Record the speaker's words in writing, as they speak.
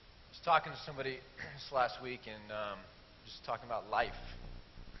was talking to somebody this last week and just talking about life.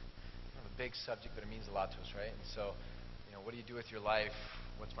 Kind of a big subject, but it means a lot to us, right? And so, what do you do with your life?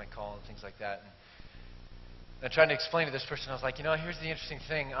 What's my call? And things like that. And I tried to explain to this person, I was like, here's the interesting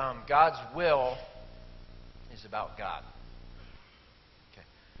thing. God's will is about God. Okay.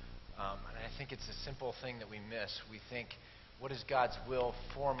 And I think it's a simple thing that we miss. We think, what is God's will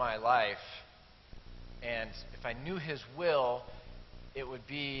for my life? And if I knew His will, it would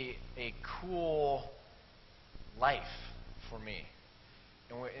be a cool life for me.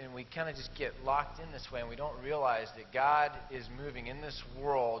 And we kind of just get locked in this way, and we don't realize that God is moving in this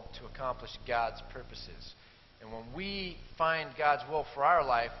world to accomplish God's purposes. And when we find God's will for our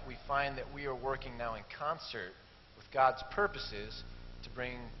life, we find that we are working now in concert with God's purposes to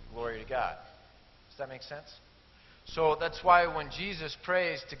bring glory to God. Does that make sense? So that's why when Jesus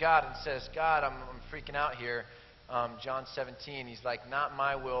prays to God and says, God, I'm freaking out here, John 17, he's like, not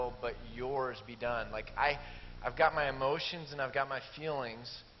my will, but yours be done. Like, I've got my emotions and I've got my feelings,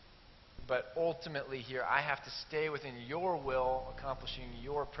 but ultimately here I have to stay within your will, accomplishing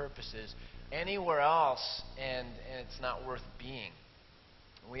your purposes. Anywhere else, and it's not worth being.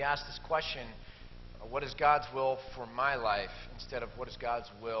 We ask this question, what is God's will for my life, instead of what is God's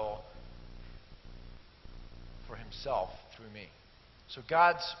will for Himself through me. So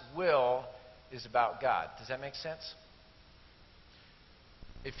God's will is about God. Does that make sense?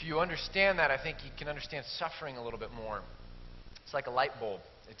 If you understand that, I think you can understand suffering a little bit more. It's like a light bulb.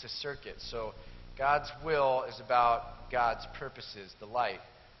 It's a circuit. So God's will is about God's purposes, the light.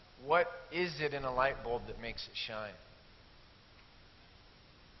 What is it in a light bulb that makes it shine?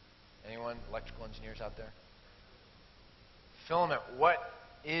 Anyone? Electrical engineers out there? Filament. What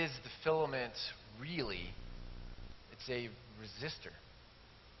is the filament really? It's a resistor.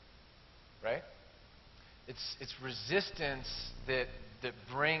 Right? It's resistance that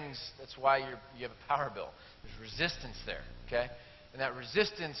brings, that's why you have a power bill. There's resistance there, okay? And that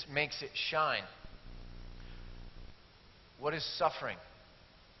resistance makes it shine. What is suffering?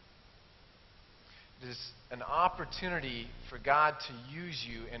 It is an opportunity for God to use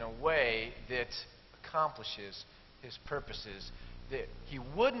you in a way that accomplishes His purposes that He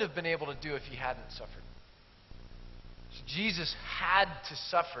wouldn't have been able to do if He hadn't suffered. So Jesus had to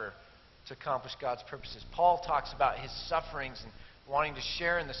suffer to accomplish God's purposes. Paul talks about his sufferings and wanting to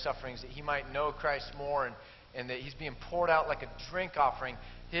share in the sufferings that he might know Christ more, and that he's being poured out like a drink offering.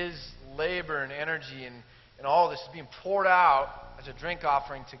 His labor and energy and all this is being poured out as a drink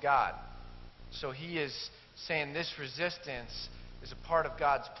offering to God. So he is saying this resistance is a part of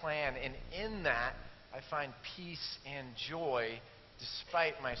God's plan, and in that I find peace and joy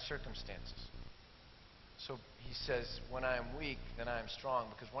despite my circumstances. So he says, when I am weak, then I am strong.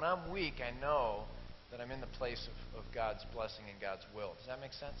 Because when I'm weak, I know that I'm in the place of God's blessing and God's will. Does that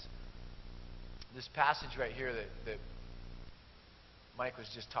make sense? This passage right here that Mike was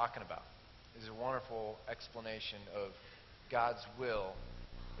just talking about is a wonderful explanation of God's will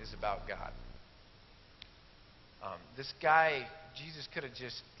is about God. This guy, Jesus could have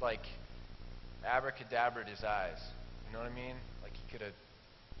just abracadabraed his eyes. You know what I mean? Like he could have,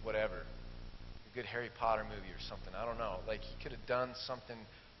 whatever. A good Harry Potter movie or something. I don't know. Like he could have done something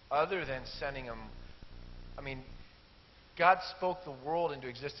other than sending him. I mean, God spoke the world into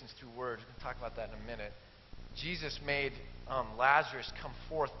existence through words. We're going to talk about that in a minute. Jesus made Lazarus come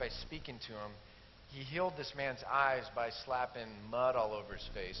forth by speaking to him. He healed this man's eyes by slapping mud all over his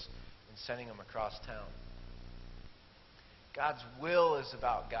face and sending him across town. God's will is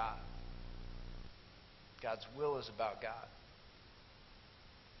about God. God's will is about God.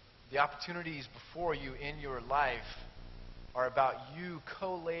 The opportunities before you in your life are about you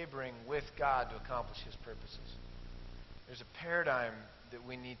co-laboring with God to accomplish His purposes. There's a paradigm that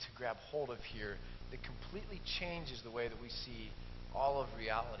we need to grab hold of here that completely changes the way that we see all of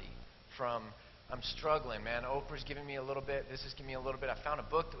reality. From, I'm struggling, man. Oprah's giving me a little bit. This is giving me a little bit. I found a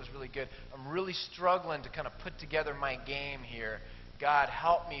book that was really good. I'm really struggling to kind of put together my game here. God,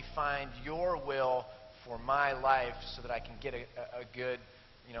 help me find your will for my life so that I can get a good,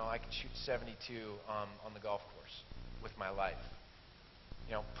 I can shoot 72 on the golf course with my life.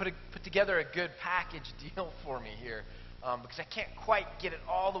 Put together a good package deal for me here because I can't quite get it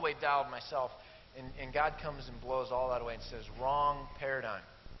all the way dialed myself. And God comes and blows all that away and says, wrong paradigm.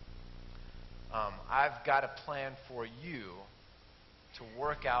 I've got a plan for you to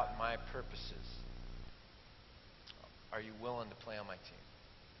work out my purposes. Are you willing to play on my team?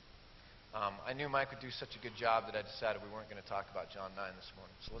 I knew Mike would do such a good job that I decided we weren't going to talk about John 9 this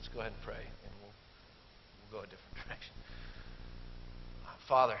morning. So let's go ahead and pray, and we'll go a different direction.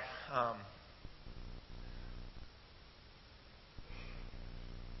 Father,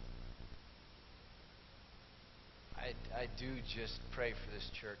 I do just pray for this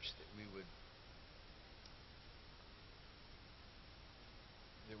church that we would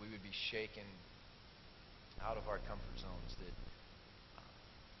be shaken out of our comfort zones,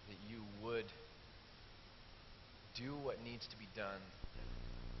 that you would do what needs to be done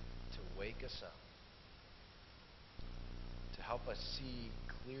to wake us up, to help us see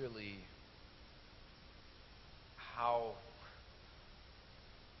clearly how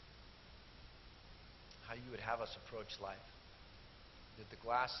you would have us approach life. That the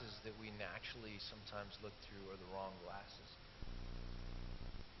glasses that we naturally sometimes look through are the wrong glasses.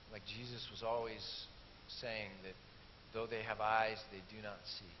 Like Jesus was always saying that though they have eyes, they do not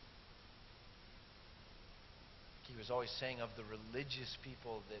see. He was always saying of the religious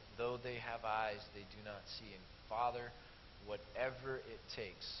people that though they have eyes, they do not see. And Father, whatever it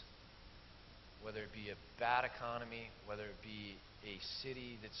takes, whether it be a bad economy, whether it be a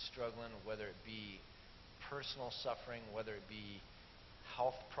city that's struggling, whether it be personal suffering, whether it be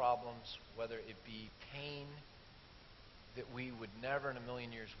health problems, whether it be pain that we would never in a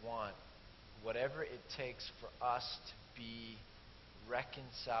million years want, whatever it takes for us to be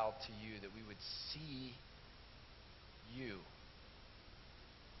reconciled to you, that we would see you,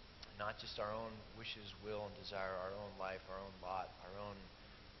 not just our own wishes, will, and desire, our own life, our own lot, our own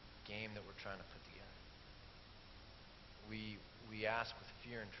game that we're trying to put together. We ask with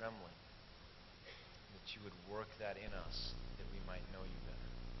fear and trembling that you would work that in us, that we might know you better.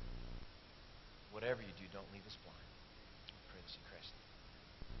 Whatever you do, don't leave us blind. We pray this in Christ's name.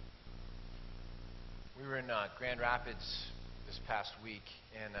 We were in Grand Rapids this past week,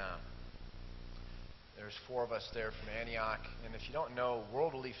 and there's 4 of us there from Antioch. And if you don't know,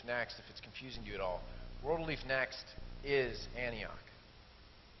 World Relief Next, if it's confusing to you at all, World Relief Next is Antioch.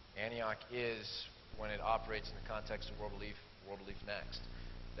 Antioch is, when it operates in the context of World Relief Next.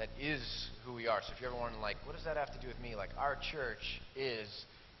 That is who we are. So if you're ever wondering, like, what does that have to do with me? Like, our church is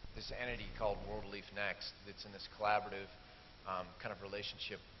this entity called World Relief Next that's in this collaborative kind of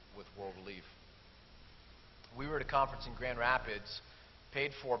relationship with World Relief. We were at a conference in Grand Rapids,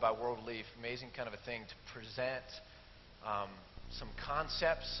 paid for by World Relief, amazing kind of a thing, to present some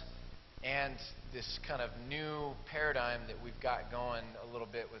concepts and this kind of new paradigm that we've got going a little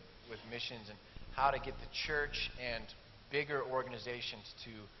bit with missions, and how to get the church and bigger organizations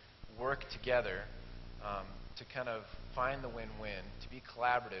to work together to kind of find the win-win, to be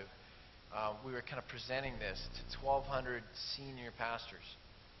collaborative. We were kind of presenting this to 1,200 senior pastors.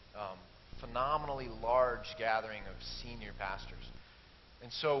 Phenomenally large gathering of senior pastors.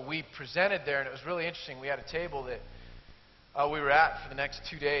 And so we presented there, and it was really interesting. We had a table that we were at for the next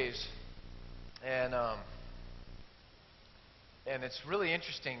 2 days, and it's really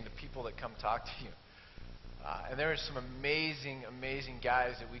interesting, the people that come talk to you. And there were some amazing, amazing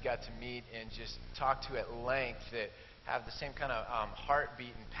guys that we got to meet and just talk to at length that have the same kind of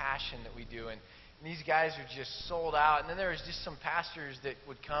heartbeat and passion that we do. And these guys are just sold out. And then there was just some pastors that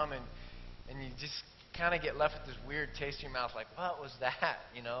would come, and you just kind of get left with this weird taste in your mouth, like, what was that,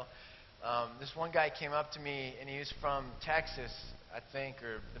 you know? This one guy came up to me, and he was from Texas, I think,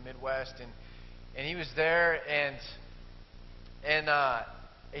 or the Midwest, and he was there, and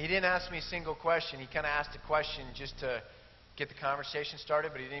he didn't ask me a single question. He kind of asked a question just to get the conversation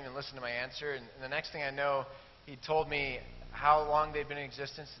started, but he didn't even listen to my answer. And the next thing I know, he told me how long they'd been in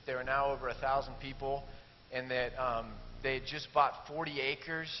existence, that they were now over 1,000 people, and that they had just bought 40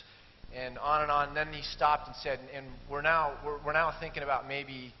 acres, and on and on. And then he stopped and said, and we're now thinking about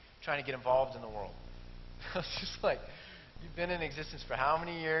maybe trying to get involved in the world. I was just like, you've been in existence for how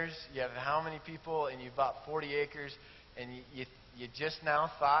many years? You have how many people? And you've bought 40 acres, and you just now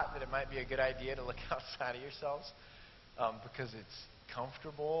thought that it might be a good idea to look outside of yourselves because it's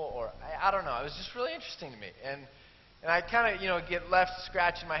comfortable, or I don't know. It was just really interesting to me, and I kind of get left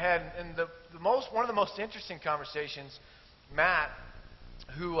scratching my head. And one of the most interesting conversations, Matt,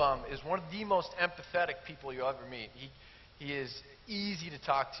 who is one of the most empathetic people you'll ever meet. He is easy to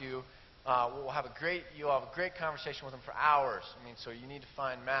talk to. You'll have a great conversation with him for hours. I mean, so you need to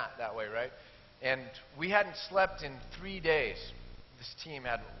find Matt that way, right? And we hadn't slept in 3 days. This team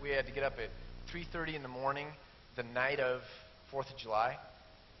we had to get up at 3:30 in the morning, the night of 4th of July,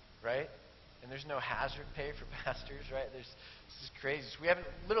 right? And there's no hazard pay for pastors, right? This is crazy. So we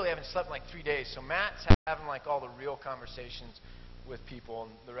literally haven't slept in like 3 days. So Matt's having like all the real conversations with people,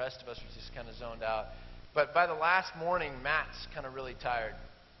 and the rest of us are just kind of zoned out. But by the last morning, Matt's kind of really tired,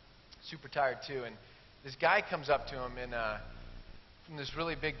 super tired too. And this guy comes up to him from this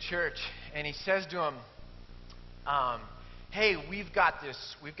really big church, and he says to him, hey, we've got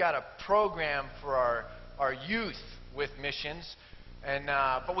a program for our youth with missions.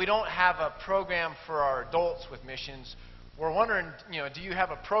 But we don't have a program for our adults with missions. We're wondering, do you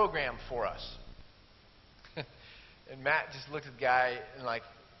have a program for us? And Matt just looked at the guy and like,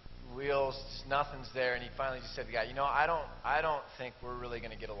 wheels, just nothing's there. And he finally just said to the guy, I don't think we're really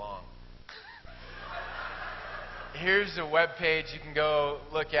going to get along. Here's a web page you can go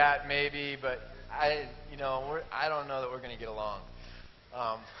look at maybe, but I don't know that we're going to get along.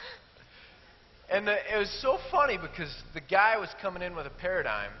 It was so funny because the guy was coming in with a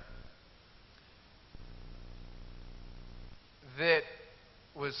paradigm that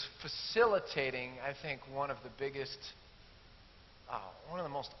was facilitating, I think, one of the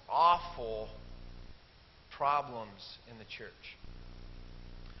most awful problems in the church.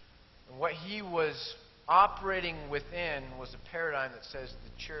 And what he was operating within was a paradigm that says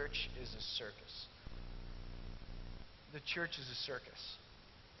the church is a circus. The church is a circus.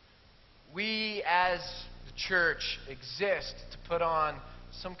 We, as the church, exist to put on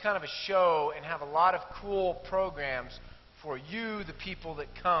some kind of a show and have a lot of cool programs for you, the people that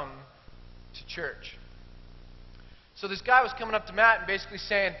come to church. So this guy was coming up to Matt and basically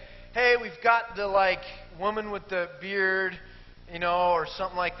saying, hey, we've got the woman with the beard, or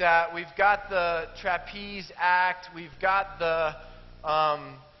something like that. We've got the trapeze act. We've got the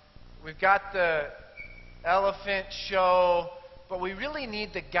elephant show. But we really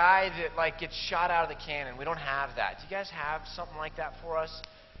need the guy that gets shot out of the cannon. We don't have that. Do you guys have something like that for us?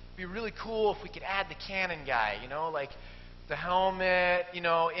 It'd be really cool if we could add the cannon guy, like the helmet, in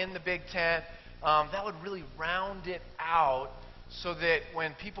the big tent. That would really round it out so that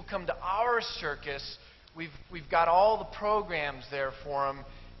when people come to our circus, we've got all the programs there for them,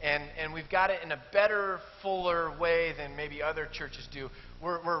 and we've got it in a better, fuller way than maybe other churches do.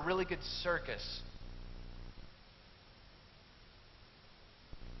 We're a really good circus.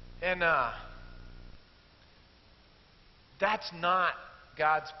 And that's not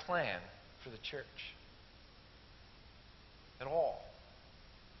God's plan for the church at all.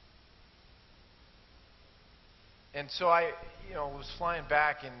 And so I was flying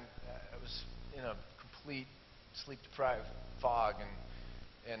back, and I was in a complete sleep-deprived fog,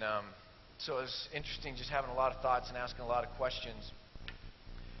 and so it was interesting just having a lot of thoughts and asking a lot of questions.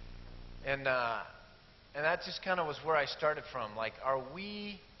 And that just kind of was where I started from. Are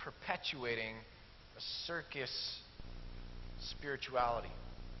we perpetuating a circus spirituality?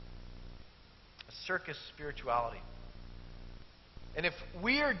 A circus spirituality. And if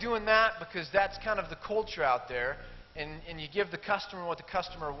we are doing that because that's kind of the culture out there, and you give the customer what the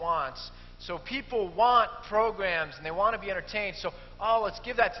customer wants, so people want programs and they want to be entertained, so, let's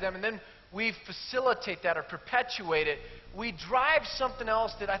give that to them, and then we facilitate that or perpetuate it, we drive something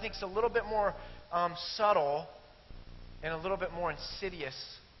else that I think is a little bit more subtle and a little bit more insidious.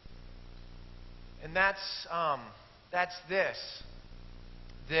 And that's this,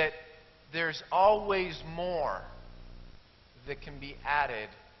 that there's always more that can be added,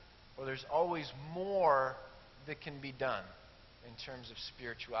 or there's always more that can be done in terms of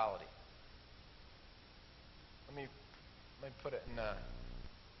spirituality. Let me put it in a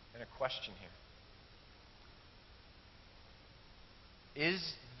question here.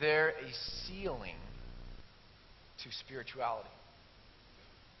 Is there a ceiling to spirituality?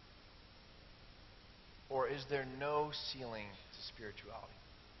 Or is there no ceiling to spirituality?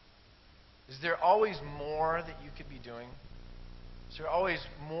 Is there always more that you could be doing? Is there always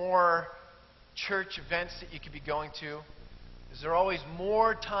more church events that you could be going to? Is there always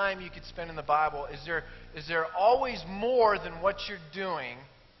more time you could spend in the Bible? Is there always more than what you're doing?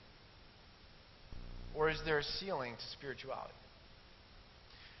 Or is there a ceiling to spirituality?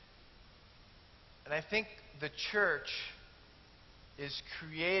 And I think the church is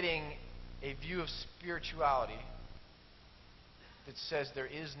creating a view of spirituality that says there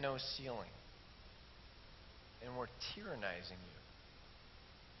is no ceiling. And we're tyrannizing you.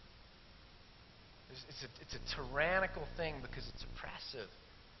 It's a tyrannical thing because it's oppressive.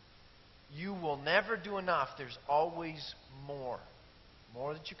 You will never do enough. There's always more.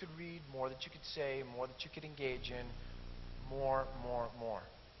 More that you could read, more that you could say, more that you could engage in. More.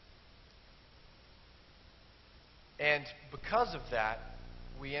 And because of that,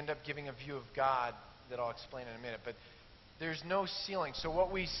 we end up giving a view of God that I'll explain in a minute. But there's no ceiling. So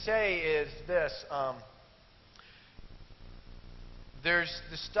what we say is this. There's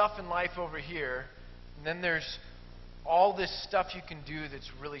the stuff in life over here, and then there's all this stuff you can do that's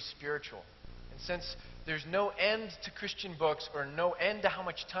really spiritual. And since there's no end to Christian books, or no end to how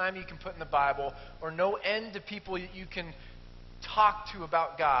much time you can put in the Bible, or no end to people you can talk to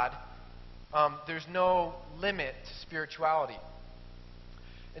about God, there's no limit to spirituality.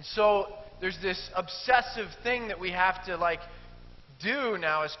 And so there's this obsessive thing that we have to do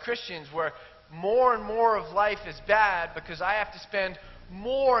now as Christians where more and more of life is bad because I have to spend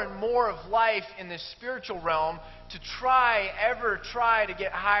more and more of life in this spiritual realm to try to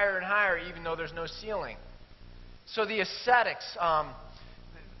get higher and higher, even though there's no ceiling. So the ascetics,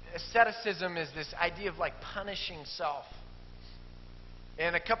 asceticism is this idea of like punishing self.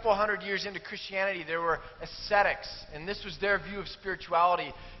 And a couple hundred years into Christianity, there were ascetics, and this was their view of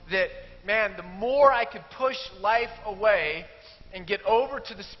spirituality, that, man, the more I could push life away and get over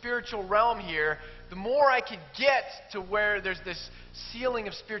to the spiritual realm here, the more I could get to where there's this ceiling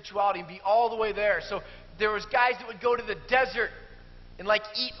of spirituality and be all the way there. So there was guys that would go to the desert and like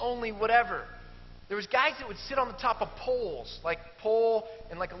eat only whatever. There was guys that would sit on the top of poles, like pole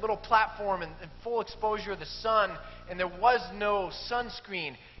and like a little platform and full exposure of the sun, and there was no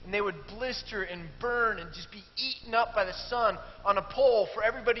sunscreen, and they would blister and burn and just be eaten up by the sun on a pole for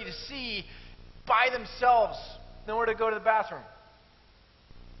everybody to see by themselves, nowhere to go to the bathroom.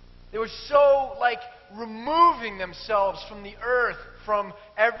 They were so like removing themselves from the earth, from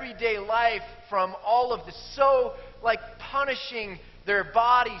everyday life, from all of this, so like punishing their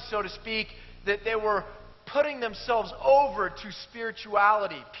body, so to speak, that they were putting themselves over to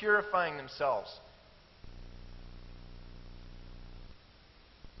spirituality, purifying themselves.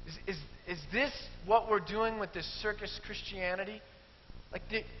 Is this what we're doing with this circus Christianity? Like,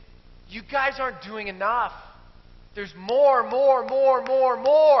 you guys aren't doing enough. There's more.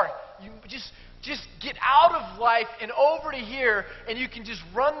 You just get out of life and over to here, and you can just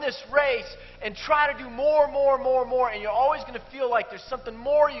run this race and try to do more, and you're always going to feel like there's something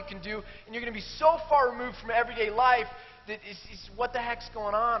more you can do, and you're going to be so far removed from everyday life that it's what the heck's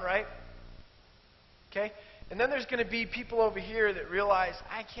going on, right? Okay? And then there's going to be people over here that realize,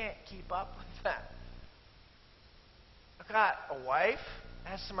 I can't keep up with that. I've got a wife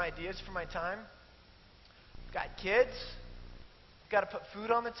that has some ideas for my time. I've got kids. I've got to put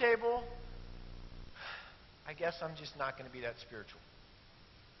food on the table. I guess I'm just not going to be that spiritual.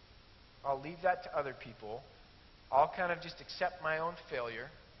 I'll leave that to other people. I'll kind of just accept my own failure.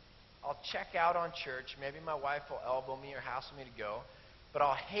 I'll check out on church. Maybe my wife will elbow me or hassle me to go. But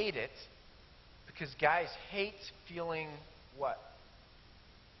I'll hate it because guys hate feeling what?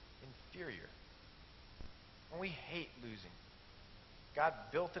 Inferior. And we hate losing. God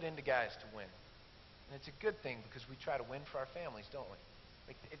built it into guys to win. And it's a good thing because we try to win for our families, don't we?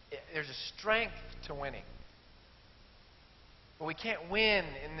 Like there's a strength to winning. But we can't win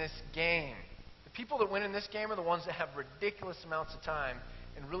in this game. The people that win in this game are the ones that have ridiculous amounts of time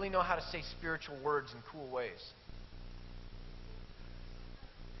and really know how to say spiritual words in cool ways.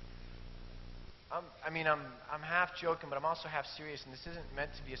 I'm half joking, but I'm also half serious, and this isn't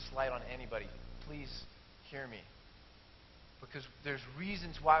meant to be a slight on anybody. Please hear me. Because there's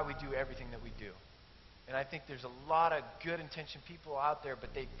reasons why we do everything that we do. And I think there's a lot of good-intentioned people out there,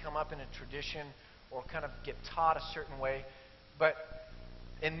 but they come up in a tradition or kind of get taught a certain way. But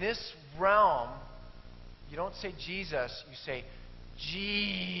in this realm, you don't say Jesus, you say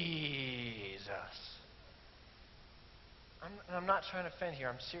Jesus. I'm not trying to offend here,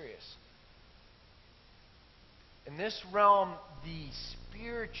 I'm serious. In this realm, the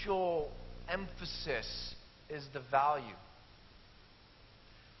spiritual emphasis is the value.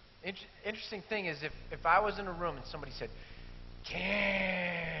 Interesting thing is, if I was in a room and somebody said,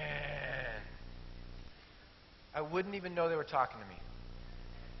 Ken, I wouldn't even know they were talking to me.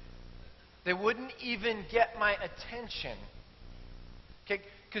 They wouldn't even get my attention. Okay?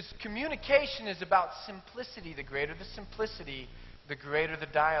 Because communication is about simplicity. The greater the simplicity, the greater the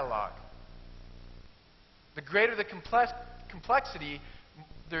dialogue. The greater the complexity,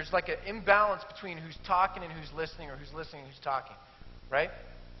 there's like an imbalance between who's talking and who's listening, or who's listening and who's talking. Right?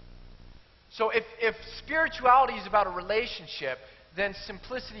 So if spirituality is about a relationship, then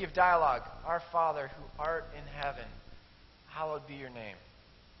simplicity of dialogue. Our Father who art in heaven, hallowed be your name.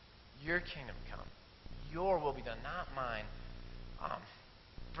 Your kingdom come. Your will be done, not mine.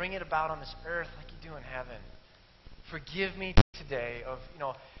 Bring it about on this earth like you do in heaven. Forgive me today of,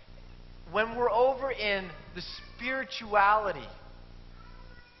 when we're over in the spirituality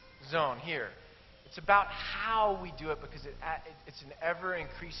zone here, it's about how we do it, because it's an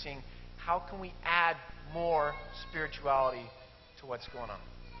ever-increasing, how can we add more spirituality to what's going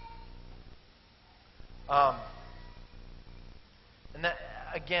on? And that,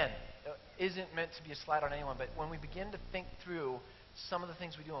 again, isn't meant to be a slight on anyone, but when we begin to think through some of the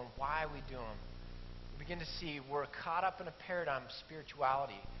things we do and why we do them, we begin to see we're caught up in a paradigm of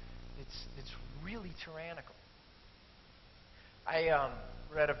spirituality that's really tyrannical. I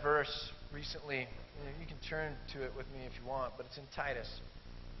read a verse recently. You can turn to it with me if you want, but it's in Titus.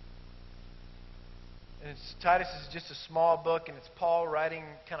 And Titus is just a small book, and it's Paul writing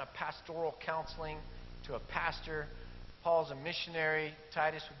kind of pastoral counseling to a pastor. Paul's a missionary.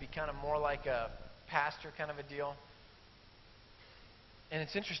 Titus would be kind of more like a pastor kind of a deal. And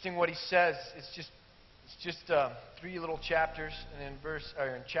it's interesting what he says. It's just 3 little chapters, and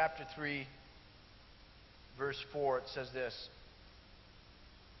in chapter 3, verse 4, it says this: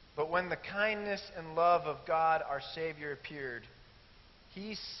 "But when the kindness and love of God our Savior appeared,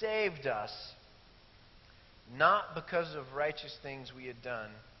 He saved us, not because of righteous things we had done,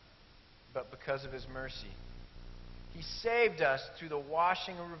 but because of His mercy. He saved us through the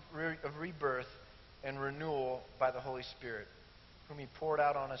washing of rebirth and renewal by the Holy Spirit, whom He poured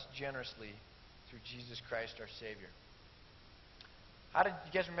out on us generously through Jesus Christ our Savior."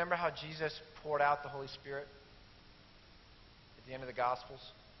 You guys remember how Jesus poured out the Holy Spirit at the end of the Gospels?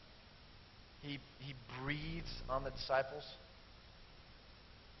 He breathes on the disciples.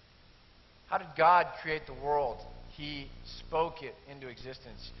 How did God create the world? He spoke it into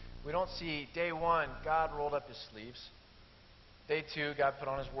existence. We don't see day 1, God rolled up His sleeves. Day 2, God put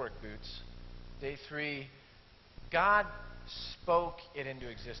on His work boots. Day 3, God spoke it into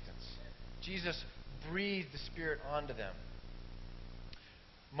existence. Jesus breathed the Spirit onto them.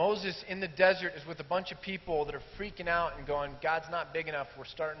 Moses in the desert is with a bunch of people that are freaking out and going, "God's not big enough. We're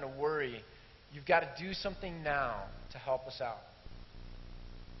starting to worry. You've got to do something now to help us out."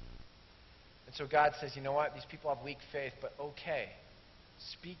 And so God says, "You know what? These people have weak faith, but okay.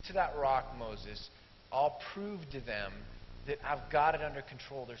 Speak to that rock, Moses. I'll prove to them that I've got it under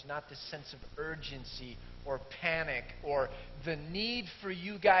control. There's not this sense of urgency or panic or the need for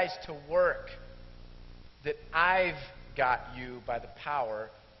you guys to work. That I've got you by the power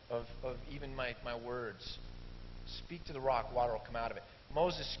of even my words. Speak to the rock, water will come out of it."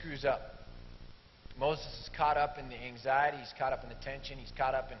 Moses screws up. Moses is caught up in the anxiety. He's caught up in the tension. He's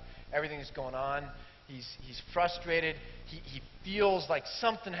caught up in everything that's going on. He's frustrated. He feels like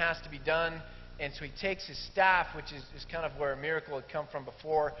something has to be done. And so he takes his staff, which is kind of where a miracle had come from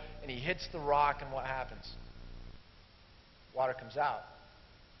before, and he hits the rock, and what happens? Water comes out.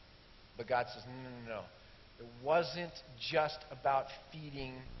 But God says, no. It wasn't just about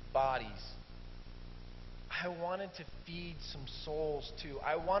feeding bodies. I wanted to feed some souls too.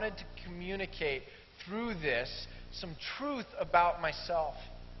 I wanted to communicate through this some truth about myself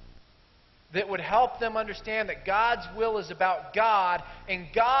that would help them understand that God's will is about God, and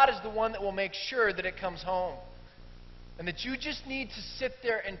God is the one that will make sure that it comes home. And that you just need to sit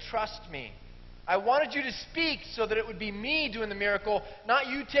there and trust me. I wanted you to speak so that it would be me doing the miracle, not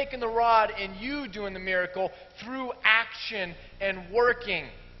you taking the rod and you doing the miracle through action and working.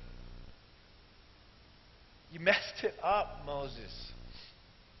 You messed it up, Moses.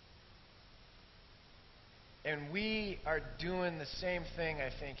 And we are doing the same thing, I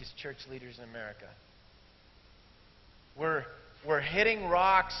think, as church leaders in America. We're hitting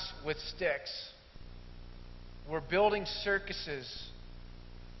rocks with sticks. We're building circuses.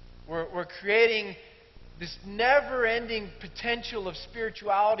 We're creating this never-ending potential of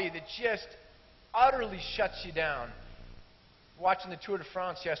spirituality that just utterly shuts you down. Watching the Tour de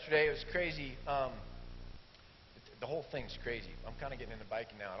France yesterday, it was crazy. The whole thing's crazy. I'm kind of getting into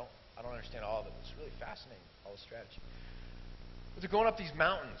biking now. I don't understand all of it. It's really fascinating, all the strategy. But they're going up these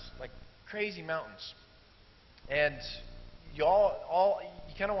mountains, like crazy mountains. And you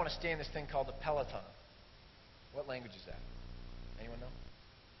kind of want to stay in this thing called the peloton. What language is that? Anyone know?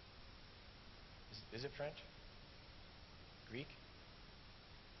 Is it French? Greek?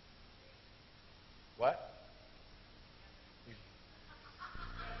 What?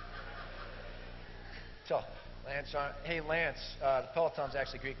 Tell Lance, hey Lance, the peloton's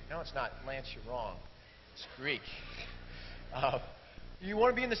actually Greek. No, it's not. Lance, you're wrong. It's Greek. You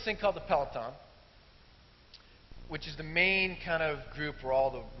want to be in this thing called the peloton, which is the main kind of group where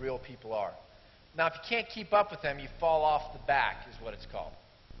all the real people are. Now, if you can't keep up with them, you fall off the back, is what it's called.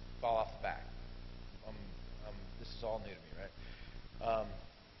 Fall off the back. This is all new to me, right?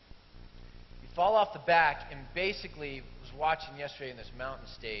 You fall off the back, and basically, I was watching yesterday in this mountain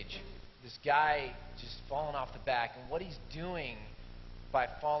stage, this guy just falling off the back, and what he's doing by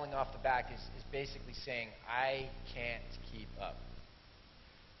falling off the back is basically saying, I can't keep up.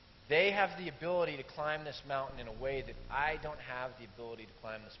 They have the ability to climb this mountain in a way that I don't have the ability to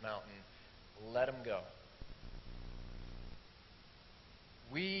climb this mountain. Let them go.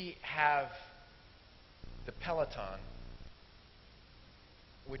 We have the peloton,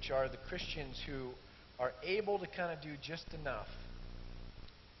 which are the Christians who are able to kind of do just enough,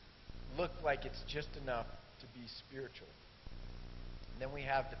 look like it's just enough to be spiritual. And then we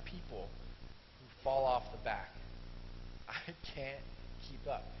have the people who fall off the back. I can't keep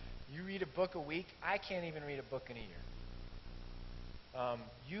up. You read a book a week. I can't even read a book in a year.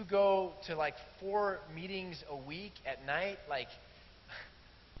 You go to like 4 meetings a week at night. Like,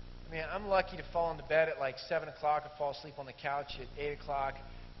 I mean, I'm lucky to fall into bed at like 7 o'clock or fall asleep on the couch at 8 o'clock.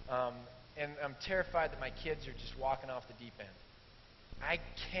 And I'm terrified that my kids are just walking off the deep end. I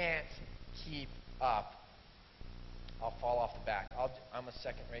can't keep up. I'll fall off the back. I'm a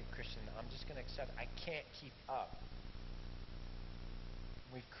second-rate Christian. I'm just going to accept it. I can't keep up.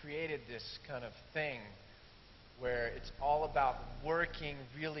 We've created this kind of thing where it's all about working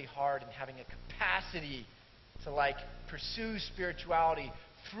really hard and having a capacity to like pursue spirituality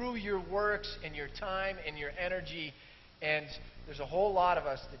through your works and your time and your energy. And there's a whole lot of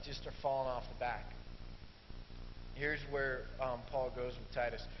us that just are falling off the back. Here's where Paul goes with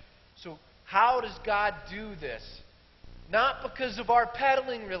Titus. So how does God do this? Not because of our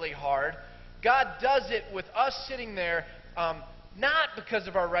pedaling really hard. God does it with us sitting there, not because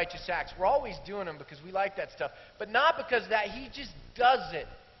of our righteous acts. We're always doing them because we like that stuff. But not because of that. He just does it.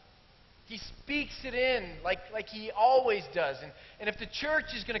 He speaks it in like he always does. And if the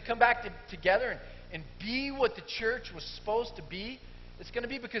church is going to come back together and be what the church was supposed to be, it's going to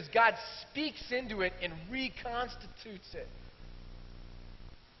be because God speaks into it and reconstitutes it.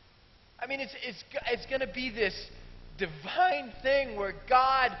 I mean, it's going to be this divine thing where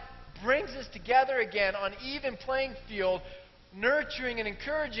God brings us together again on even playing field, nurturing and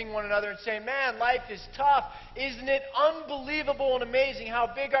encouraging one another and saying, man, life is tough. Isn't it unbelievable and amazing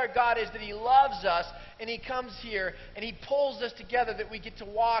how big our God is, that He loves us and He comes here and He pulls us together, that we get to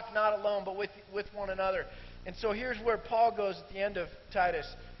walk not alone but with one another. And so here's where Paul goes at the end of Titus.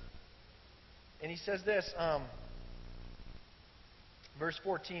 And he says this, verse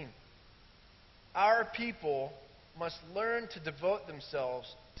 14. Our people must learn to devote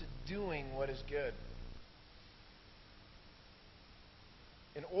themselves to doing what is good,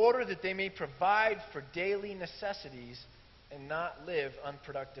 in order that they may provide for daily necessities and not live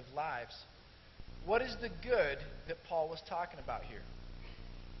unproductive lives. What is the good that Paul was talking about here?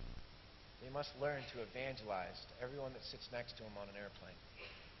 They must learn to evangelize to everyone that sits next to them on an airplane.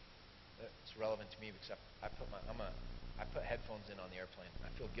 It's relevant to me because I put headphones in on the airplane. I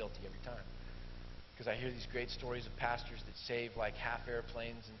feel guilty every time because I hear these great stories of pastors that save like half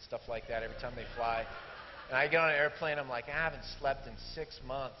airplanes and stuff like that every time they fly. And I get on an airplane, I'm like, I haven't slept in 6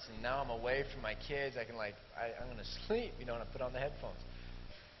 months, and now I'm away from my kids. I'm going to sleep, and I put on the headphones.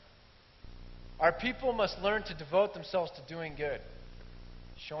 Our people must learn to devote themselves to doing good.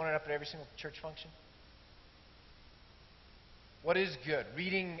 Showing it up at every single church function. What is good?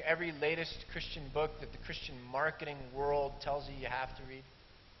 Reading every latest Christian book that the Christian marketing world tells you have to read.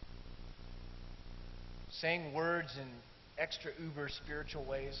 Saying words in extra uber spiritual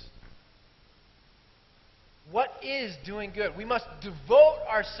ways. What is doing good? We must devote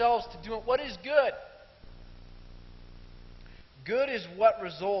ourselves to doing what is good. Good is what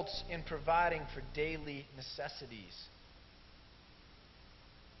results in providing for daily necessities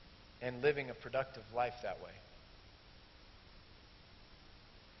and living a productive life that way.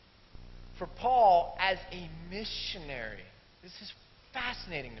 For Paul, as a missionary, this is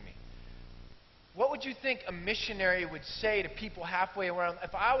fascinating to me. What would you think a missionary would say to people halfway around?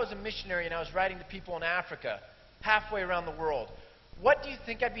 If I was a missionary and I was writing to people in Africa, halfway around the world, what do you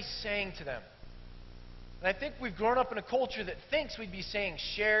think I'd be saying to them? And I think we've grown up in a culture that thinks we'd be saying,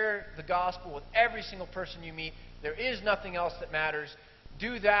 share the gospel with every single person you meet. There is nothing else that matters.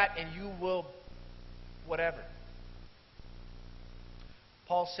 Do that and you will whatever.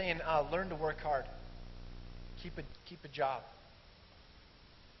 Paul's saying, learn to work hard. Keep a job.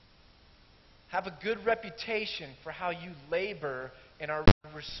 Have a good reputation for how you labor and are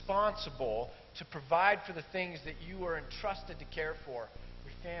responsible to provide for the things that you are entrusted to care for.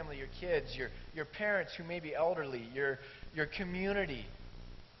 Your family, your kids, your parents who may be elderly, your community.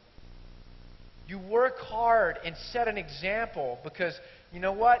 You work hard and set an example because, you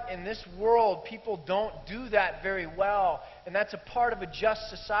know what? In this world, people don't do that very well. And that's a part of a just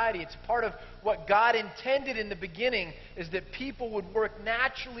society. It's a part of what God intended in the beginning, is that people would work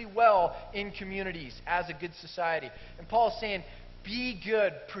naturally well in communities as a good society. And Paul's saying, be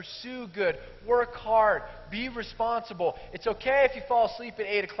good, pursue good, work hard, be responsible. It's okay if you fall asleep at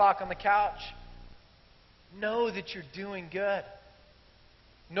 8 o'clock on the couch. Know that you're doing good.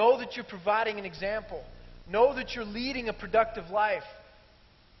 Know that you're providing an example. Know that you're leading a productive life.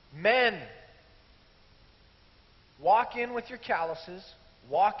 Men, walk in with your calluses,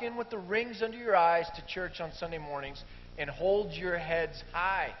 walk in with the rings under your eyes to church on Sunday mornings, and hold your heads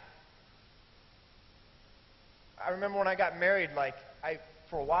high. I remember when I got married,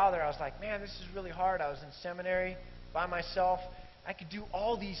 for a while there, I was like, man, this is really hard. I was in seminary by myself, I could do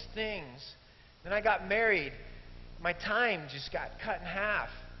all these things. Then I got married. My time just got cut in half.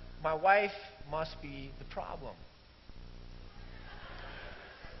 My wife must be the problem.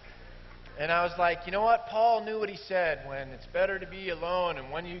 And I was like, you know what? Paul knew what he said when it's better to be alone,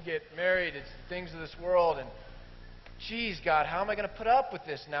 and when you get married, it's the things of this world. And geez, God, how am I going to put up with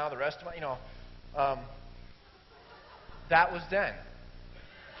this now the rest of my, that was then.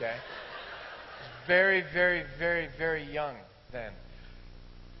 Okay? I was very, very, very, very young then.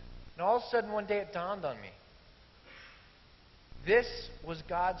 And all of a sudden, one day it dawned on me. This was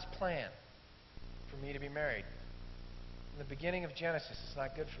God's plan for me to be married. In the beginning of Genesis, it's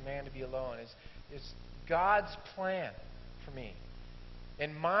not good for man to be alone. It's God's plan for me.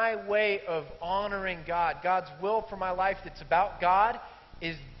 And my way of honoring God, God's will for my life that's about God,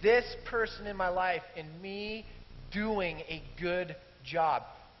 is this person in my life and me doing a good job.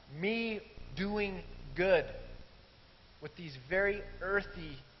 Me doing good with these very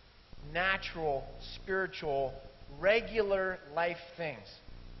earthy, natural, spiritual, regular life things.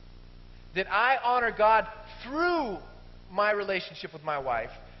 That I honor God through my relationship with my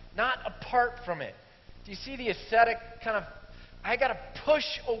wife, not apart from it. Do you see the ascetic kind of, I got to push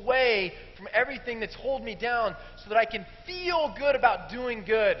away from everything that's holding me down so that I can feel good about doing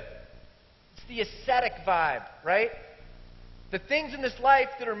good. It's the ascetic vibe, right? The things in this life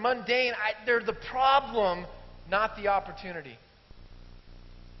that are mundane, they're the problem, not the opportunity.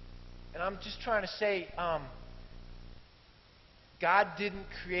 And I'm just trying to say, God didn't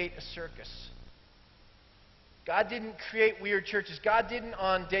create a circus. God didn't create weird churches. God didn't,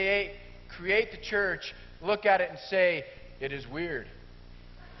 on day 8, create the church, look at it and say, it is weird.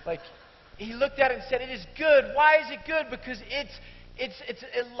 Like, He looked at it and said, it is good. Why is it good? Because it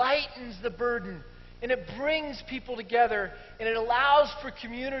lightens the burden. And it brings people together. And it allows for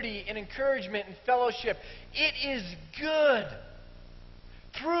community and encouragement and fellowship. It is good.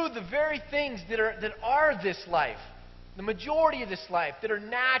 Through the very things that are this life. The majority of this life that are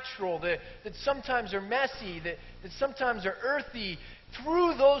natural, that sometimes are messy, that sometimes are earthy.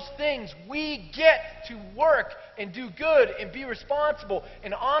 Through those things, we get to work and do good and be responsible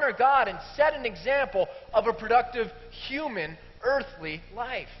and honor God and set an example of a productive human, earthly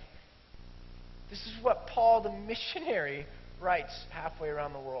life. This is what Paul the missionary writes halfway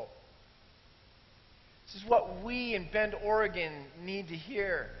around the world. This is what we in Bend, Oregon need to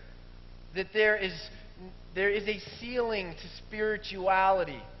hear. That there is a ceiling to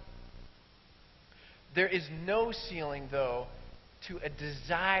spirituality. There is no ceiling, though, to a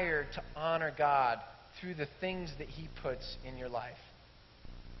desire to honor God through the things that He puts in your life.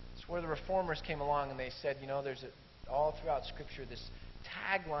 It's where the Reformers came along and they said, there's all throughout Scripture this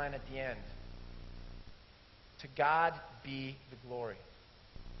tagline at the end. To God be the glory.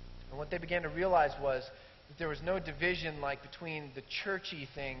 And what they began to realize was that there was no division like between the churchy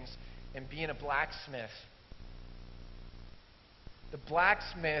things and being a blacksmith. The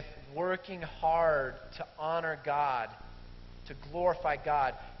blacksmith working hard to honor God, to glorify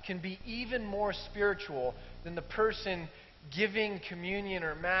God, can be even more spiritual than the person giving communion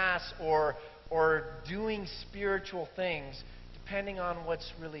or Mass or doing spiritual things, depending on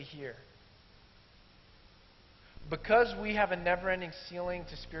what's really here. Because we have a never-ending ceiling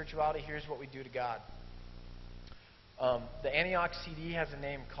to spirituality, here's what we do to God. The Antioch CD has a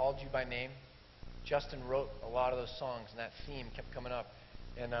name, Called You by Name. Justin wrote a lot of those songs, and that theme kept coming up.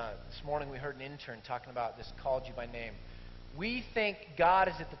 And this morning we heard an intern talking about this Called You by Name. We think God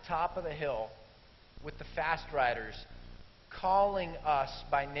is at the top of the hill with the fast riders, calling us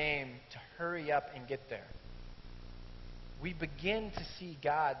by name to hurry up and get there. We begin to see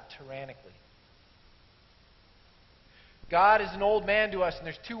God tyrannically. God is an old man to us, and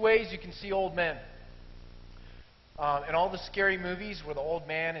there's two ways you can see old men. In all the scary movies where the old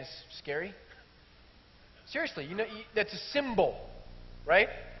man is scary. Seriously, that's a symbol, right?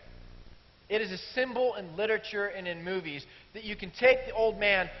 It is a symbol in literature and in movies that you can take the old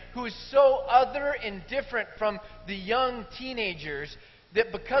man who is so other and different from the young teenagers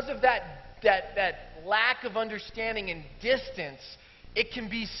that because of that lack of understanding and distance, it can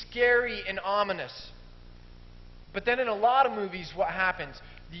be scary and ominous. But then in a lot of movies, what happens?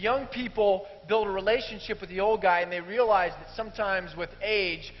 The young people build a relationship with the old guy, and they realize that sometimes with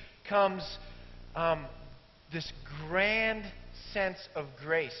age comes this grand sense of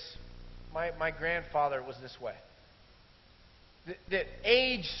grace. My grandfather was this way. That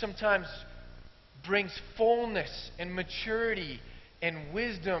age sometimes brings fullness and maturity and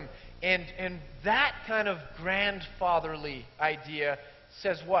wisdom, and that kind of grandfatherly idea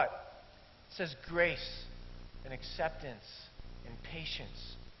says what? It says grace and acceptance and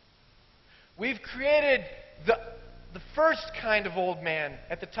patience. We've created the first kind of old man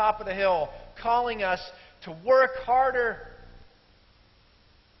at the top of the hill, calling us to work harder.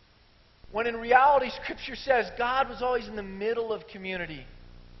 When in reality, Scripture says God was always in the middle of community,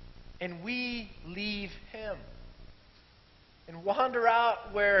 and we leave Him and wander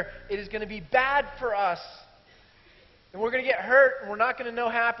out where it is going to be bad for us. And we're going to get hurt, and we're not going to know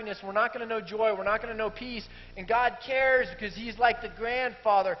happiness, we're not going to know joy, we're not going to know peace. And God cares because He's like the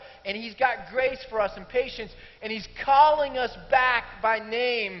grandfather, and He's got grace for us and patience, and He's calling us back by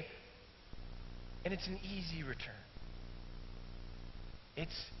name. And it's an easy return.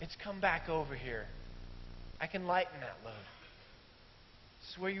 It's come back over here. I can lighten that load. This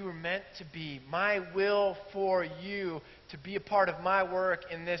is where you were meant to be. My will for you to be a part of my work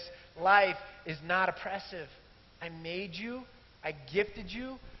in this life is not oppressive. I made you. I gifted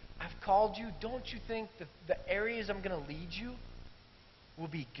you. I've called you. Don't you think that the areas I'm going to lead you will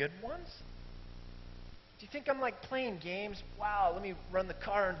be good ones? Do you think I'm like playing games? Wow, let me run the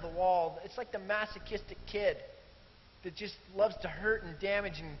car into the wall. It's like the masochistic kid that just loves to hurt and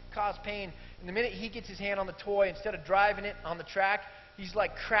damage and cause pain. And the minute he gets his hand on the toy, instead of driving it on the track, he's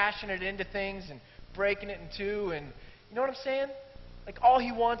like crashing it into things and breaking it in two. And you know what I'm saying? Like all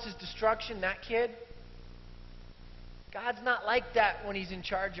he wants is destruction, that kid. God's not like that when He's in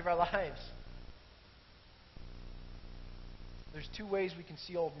charge of our lives. There's two ways we can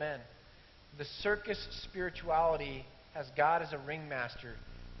see old men. The circus spirituality has God as a ringmaster.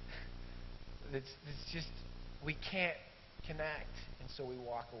 It's just, we can't connect, and so we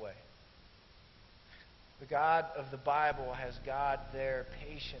walk away. The God of the Bible has God there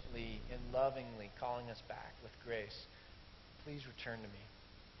patiently and lovingly calling us back with grace. Please return to me.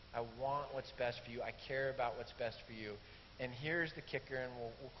 I want what's best for you. I care about what's best for you. And here's the kicker, and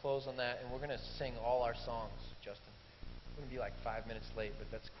we'll close on that, and we're going to sing all our songs, Justin. We're going to be like 5 minutes late,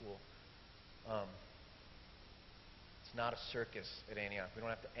 but that's cool. It's not a circus at Antioch. We don't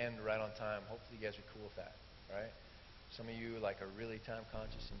have to end right on time. Hopefully you guys are cool with that, right? Some of you are really time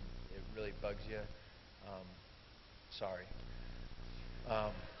conscious and it really bugs you. Sorry.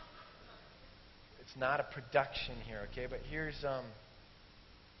 It's not a production here, okay? But here's,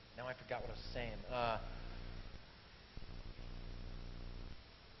 now I forgot what I was saying.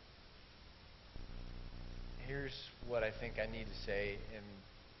 Here's what I think I need to say, and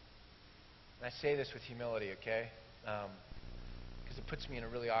I say this with humility, okay? Because it puts me in a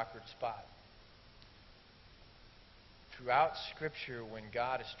really awkward spot. Throughout Scripture, when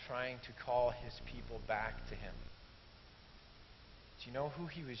God is trying to call His people back to Him, do you know who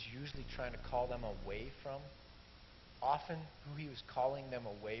He was usually trying to call them away from? Often, who He was calling them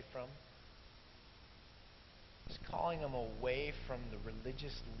away from? He was calling them away from the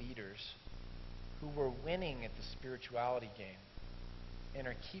religious leaders who were winning at the spirituality game and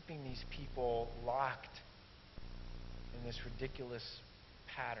are keeping these people locked in this ridiculous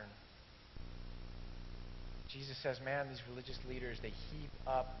pattern. Jesus says, man, these religious leaders, they heap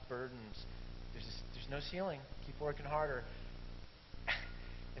up burdens. There's no ceiling. Keep working harder.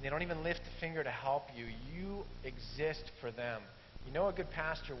 And they don't even lift a finger to help you. You exist for them. You know a good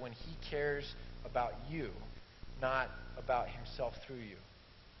pastor when he cares about you, not about himself through you.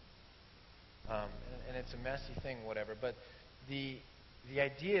 And it's a messy thing, whatever. But the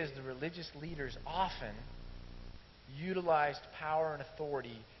idea is the religious leaders often utilized power and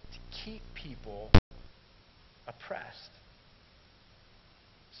authority to keep people oppressed,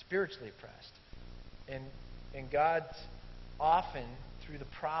 spiritually oppressed. And God often, through the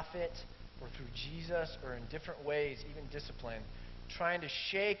prophet or through Jesus or in different ways, even discipline, trying to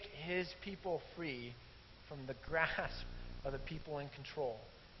shake His people free from the grasp of the people in control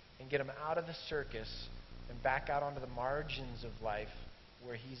and get them out of the circus and back out onto the margins of life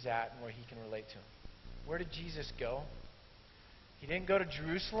where He's at and where He can relate to Him. Where did Jesus go? He didn't go to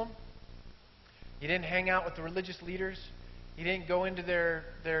Jerusalem. He didn't hang out with the religious leaders. He didn't go into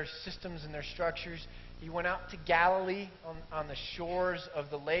their systems and their structures. He went out to Galilee on the shores of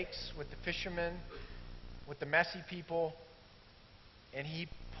the lakes with the fishermen, with the messy people, and He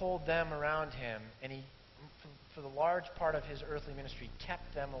pulled them around Him, and He, for the large part of His earthly ministry,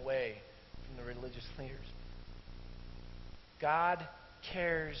 kept them away from the religious leaders. God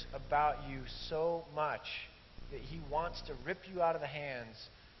cares about you so much that He wants to rip you out of the hands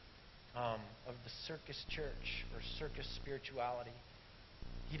of the circus church or circus spirituality.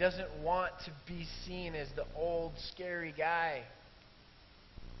 He doesn't want to be seen as the old, scary guy.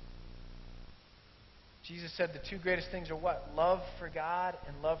 Jesus said the two greatest things are what? Love for God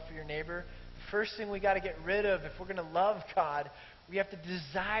and love for your neighbor. The first thing we got to get rid of, if we're going to love God, We have to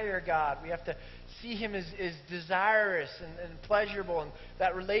desire God. We have to see Him as desirous and pleasurable. And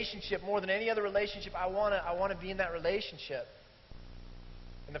that relationship, more than any other relationship, I want to be in that relationship.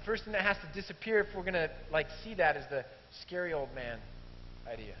 And the first thing that has to disappear if we're going to see that is the scary old man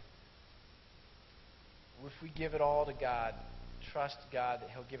idea. If we give it all to God, trust God that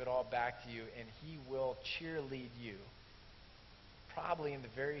He'll give it all back to you, and He will cheerlead you. Probably in the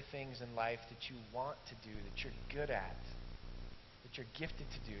very things in life that you want to do, that you're good at, that you're gifted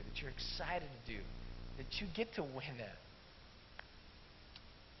to do, that you're excited to do, that you get to win at.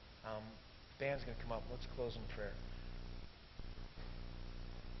 Band's going to come up. Let's close in prayer.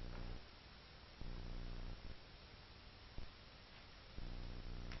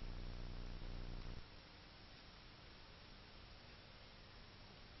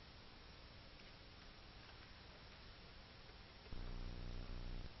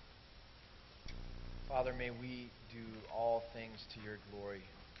 Father, may we do all things to your glory.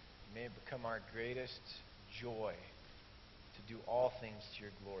 May it become our greatest joy to do all things to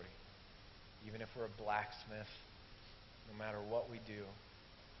your glory. Even if we're a blacksmith, no matter what we do,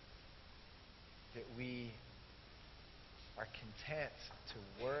 that we are content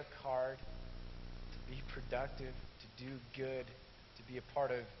to work hard, to be productive, to do good, to be a part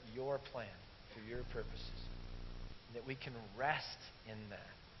of your plan for your purposes. And that we can rest in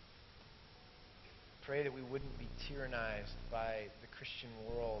that. Pray that we wouldn't be tyrannized by the Christian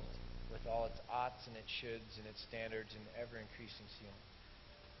world with all its oughts and its shoulds and its standards and ever-increasing ceiling.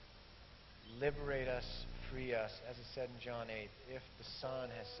 Liberate us, free us. As it said in John 8, if the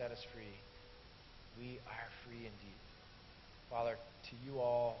Son has set us free, we are free indeed. Father, to you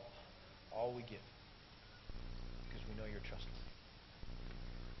all we give, because we know you're trustworthy.